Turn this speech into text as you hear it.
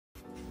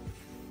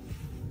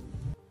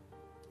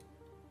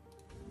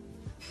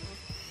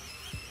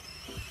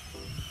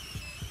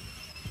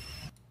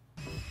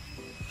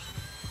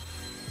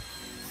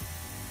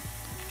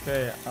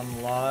Okay,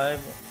 I'm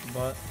live,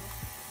 but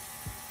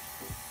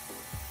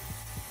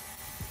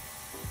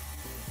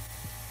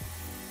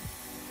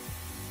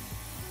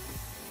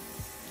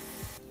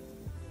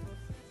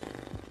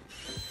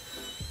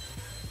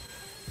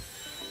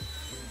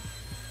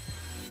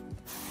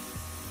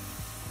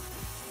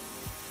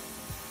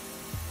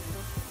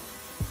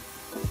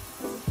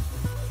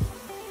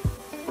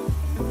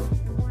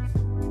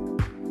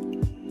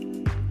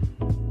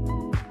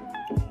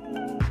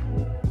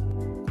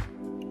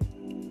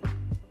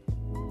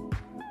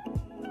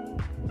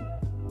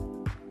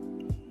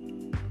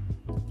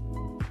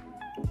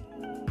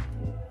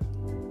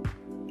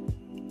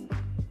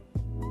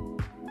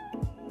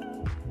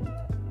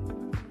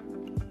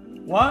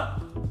what?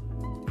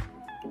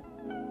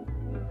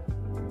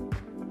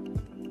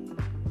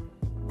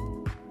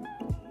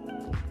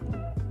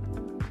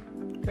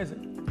 Guys,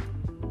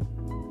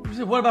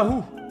 what about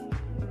who?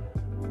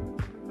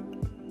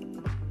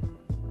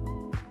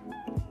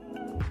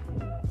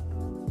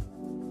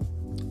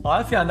 Oh,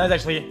 that's kind of nice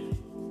actually.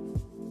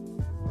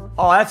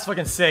 Oh, that's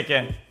fucking sick,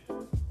 yeah.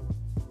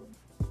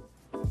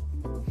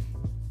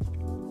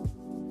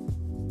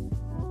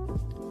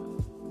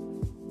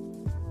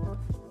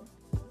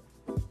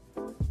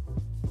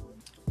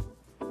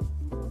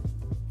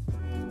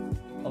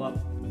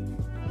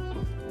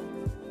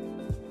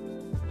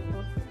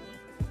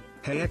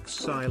 Hey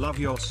X, I love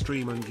your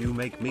stream and you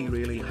make me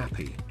really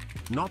happy.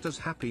 Not as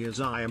happy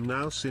as I am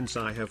now since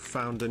I have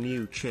found a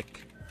new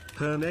chick.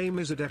 Her name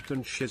is Adept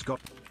and she's got...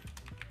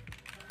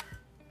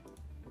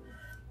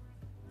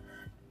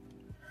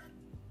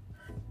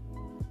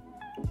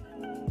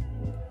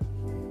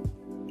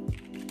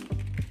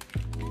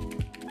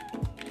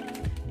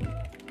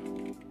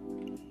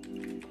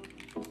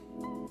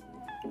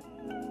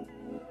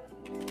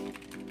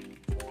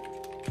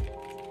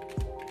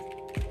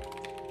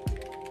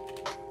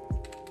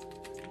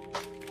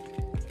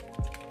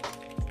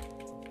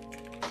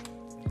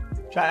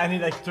 Chat, I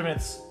need like 3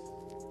 minutes.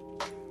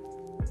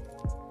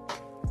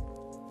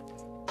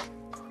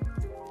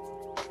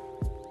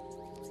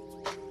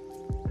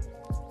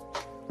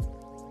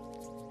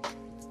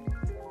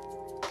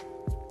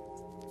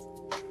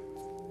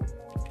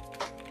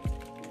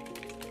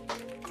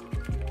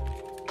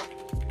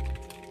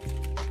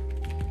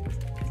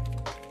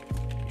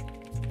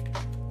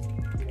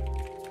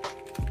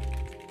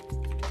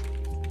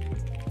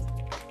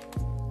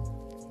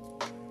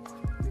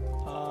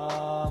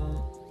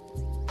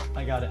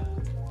 I got it.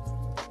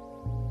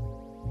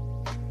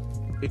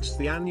 It's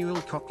the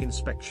annual cock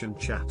inspection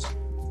chat.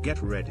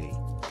 Get ready.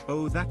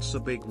 Oh, that's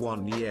a big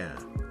one, yeah.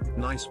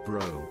 Nice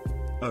bro.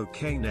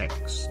 Okay,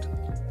 next.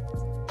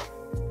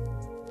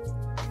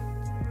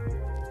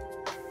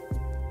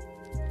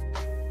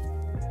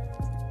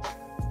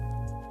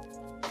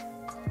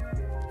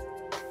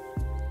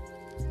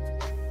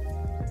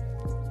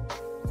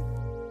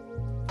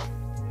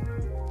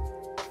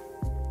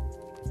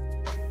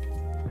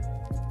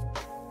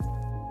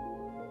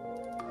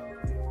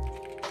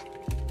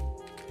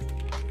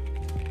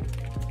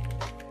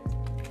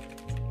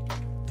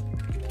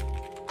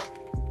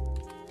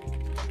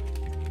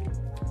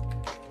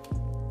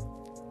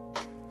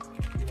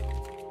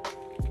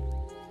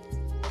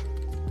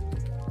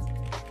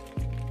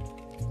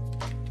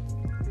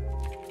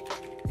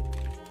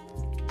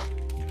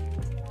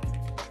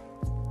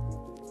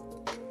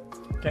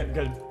 Okay,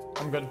 good.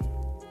 I'm good.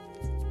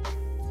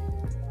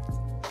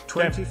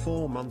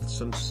 24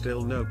 months and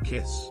still no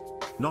kiss.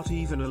 Not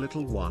even a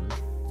little one.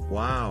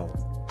 Wow.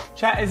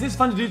 Chat, is this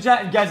fun to do,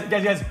 chat?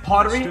 Guys,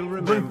 pottery? Still Doing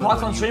remember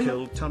pots when on you stream?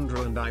 killed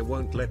Tundra and I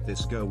won't let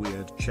this go,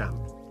 weird champ.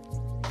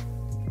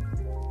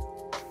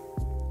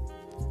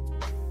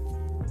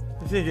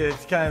 I think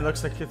it kind of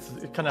looks like it's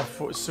kind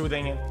of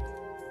soothing.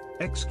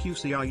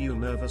 xQc, are you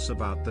nervous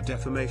about the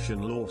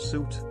defamation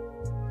lawsuit?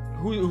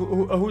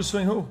 Who's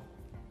suing who?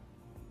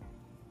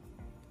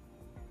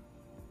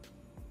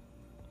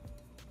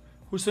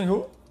 Who's suing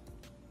who?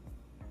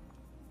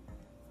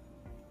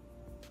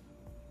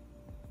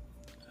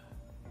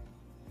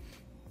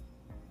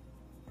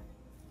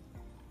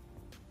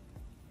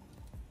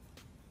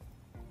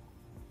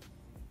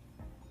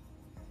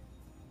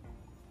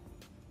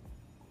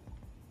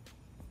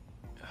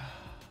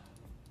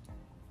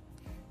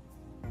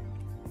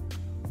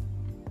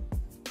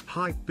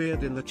 Hype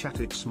beard in the chat,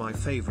 it's my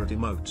favorite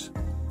emote.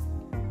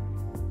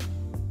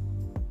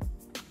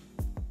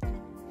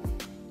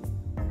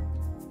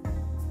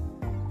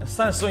 It's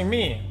not suing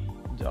me.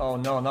 Oh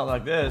no, not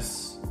like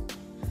this.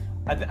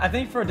 I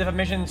think for a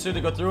defamation suit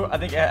to go through, I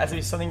think it has to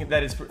be something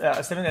that is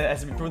a statement that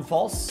has to be proven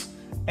false,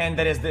 and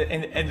that is that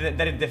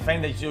it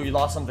defined that you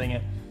lost something.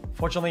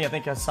 Fortunately, I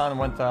think Hassan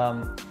went.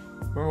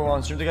 We were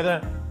on stream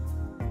together.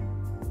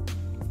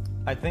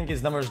 I think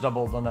his numbers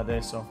doubled on that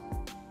day. So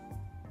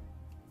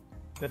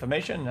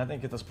defamation, I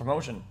think it was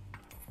promotion.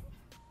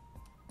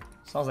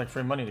 Sounds like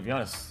free money, to be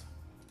honest.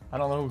 I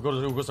don't know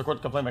who goes to court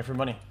to complain about free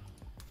money.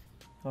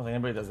 I don't think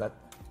anybody does that.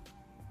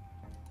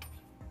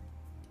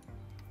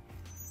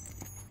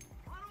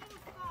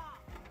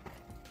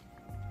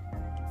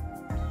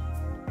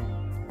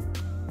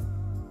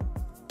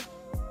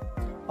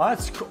 Oh,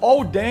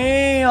 oh,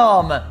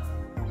 damn.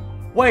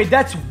 Wait,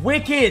 that's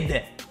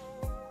wicked.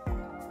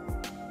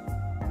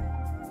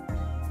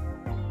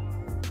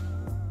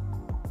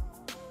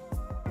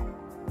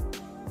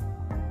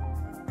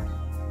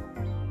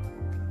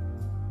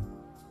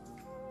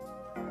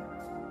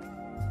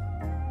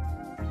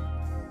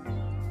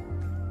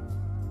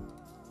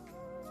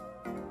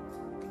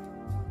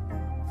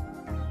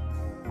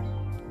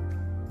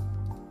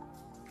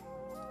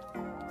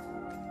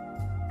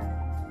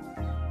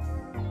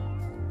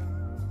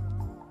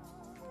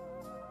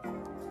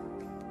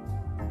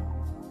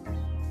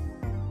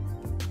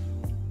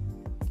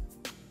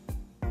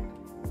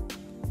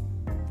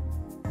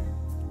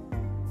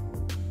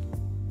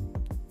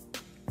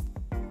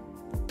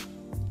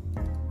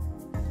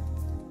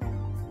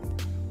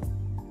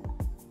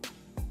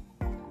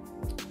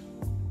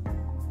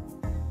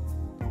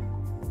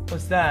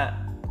 What's that?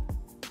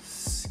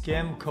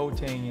 Skim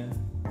coating.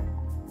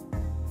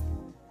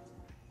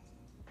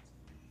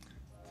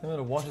 Tell me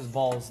to wash his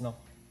balls. No.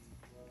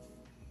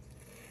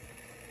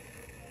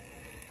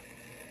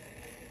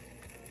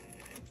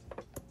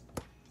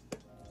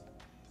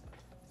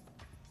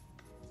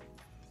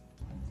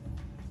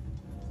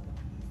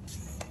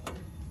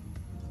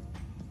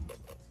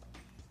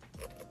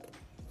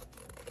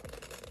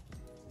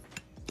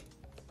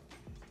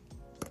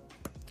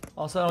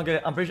 Also, I don't get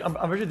it. I'm pretty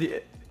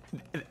sure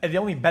the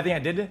only bad thing I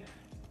did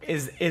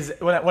is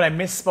when I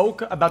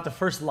misspoke about the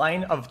first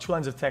line of 2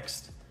 lines of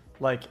text.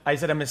 Like I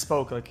said, I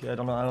misspoke. Like I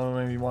don't know.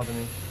 Maybe you wanted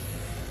me.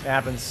 It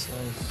happens.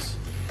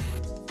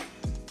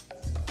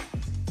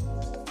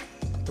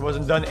 It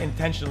wasn't done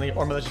intentionally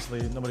or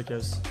maliciously. Nobody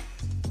cares.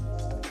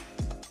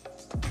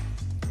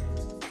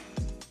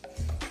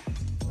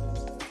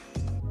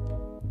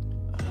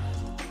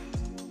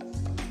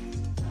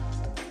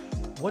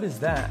 What is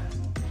that?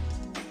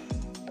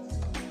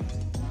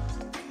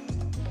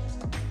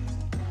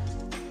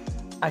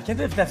 I can't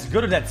tell if that's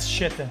good or that's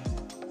shit. Oh,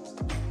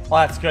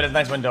 that's good. It's a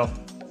nice window.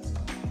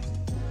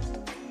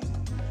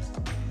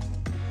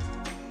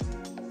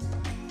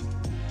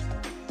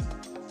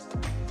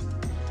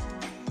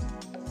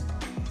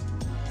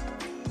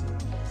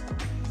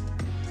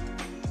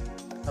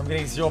 I'm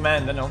getting 0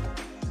 man, don't know.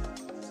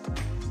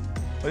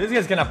 But this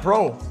guy's gonna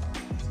pro.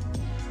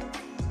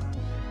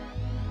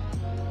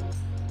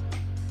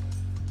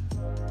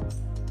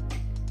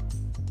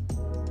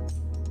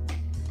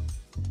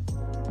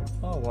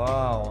 Oh,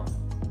 wow.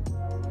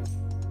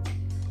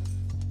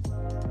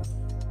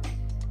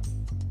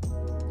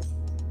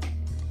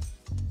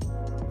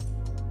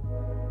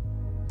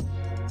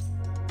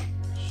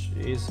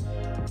 Jeez.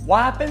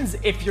 What happens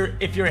if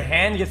your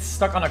hand gets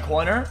stuck on a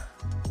corner?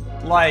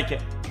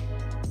 Like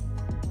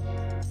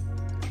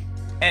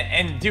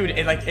and dude,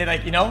 it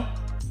like you know?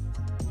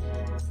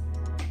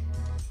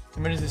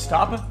 Emergency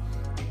stop?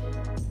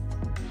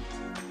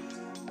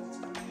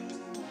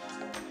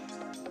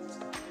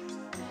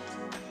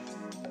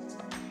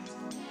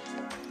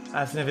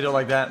 I've seen a video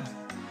like that.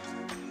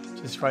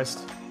 Jesus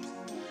Christ.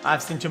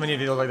 I've seen too many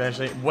videos like that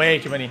actually. Way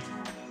too many.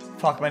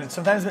 Fuck, man.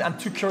 Sometimes I'm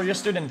too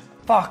curious, dude, and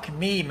fuck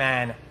me,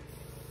 man.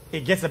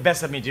 It gets the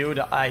best of me, dude.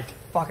 I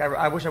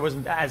wish I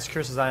wasn't as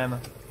curious as I am.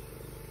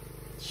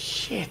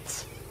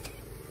 Shit.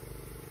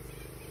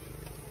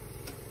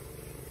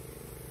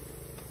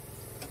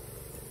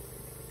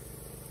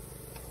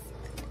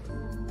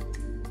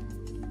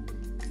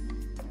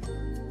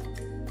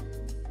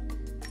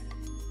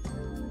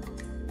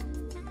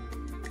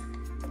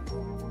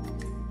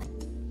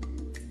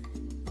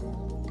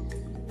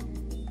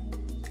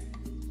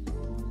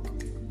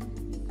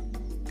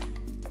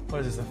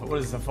 What is this? What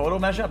is this? A photo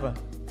mashup?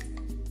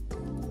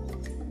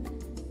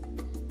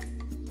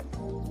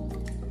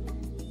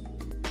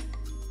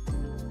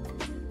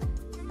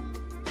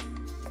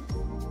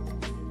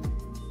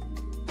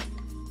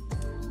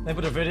 They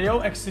put a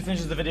video. xQc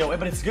finishes the video,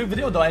 but it's a good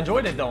video though. I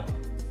enjoyed it though.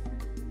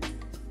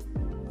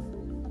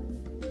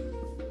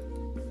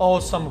 Oh,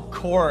 some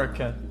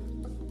cork.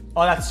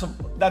 Oh,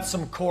 that's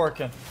some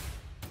cork.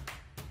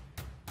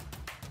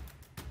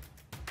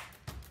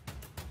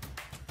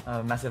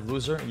 Massive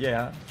loser.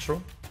 Yeah,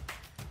 true.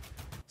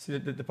 See,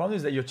 the problem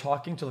is that you're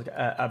talking to like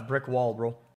a brick wall, bro.